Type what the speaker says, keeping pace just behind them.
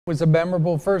It was a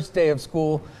memorable first day of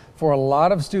school for a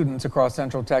lot of students across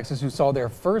Central Texas who saw their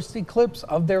first eclipse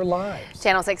of their lives.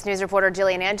 Channel 6 News reporter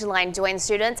Jillian Angeline joined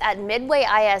students at Midway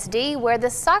ISD, where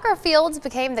the soccer fields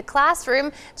became the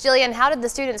classroom. Jillian, how did the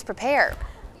students prepare?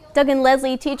 Doug and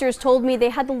Leslie, teachers told me they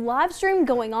had the live stream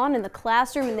going on in the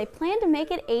classroom and they planned to make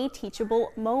it a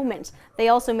teachable moment. They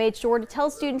also made sure to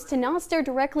tell students to not stare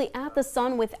directly at the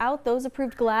sun without those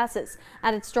approved glasses.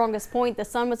 At its strongest point, the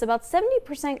sun was about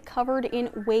 70% covered in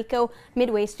Waco.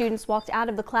 Midway students walked out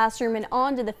of the classroom and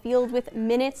onto the field with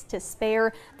minutes to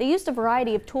spare. They used a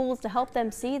variety of tools to help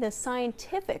them see the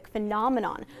scientific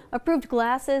phenomenon. Approved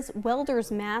glasses,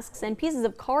 welders' masks, and pieces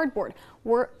of cardboard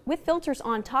with filters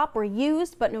on top were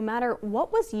used, but no matter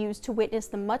what was used to witness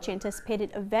the much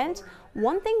anticipated event,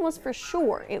 one thing was for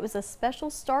sure: it was a special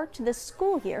start to the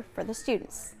school year for the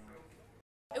students.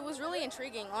 It was really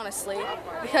intriguing, honestly,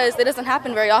 because it doesn't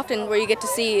happen very often where you get to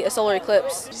see a solar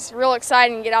eclipse. It's real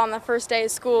exciting to get out on the first day of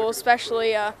school,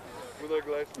 especially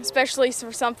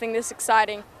for something this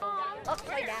exciting.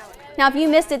 Now, if you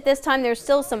missed it this time, there's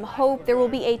still some hope. There will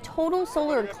be a total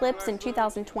solar eclipse in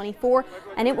 2024,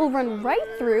 and it will run right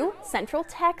through Central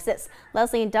Texas.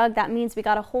 Leslie and Doug, that means we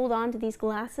got to hold on to these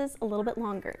glasses a little bit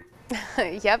longer.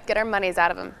 Yep, get our monies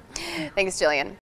out of them. Thanks, Jillian.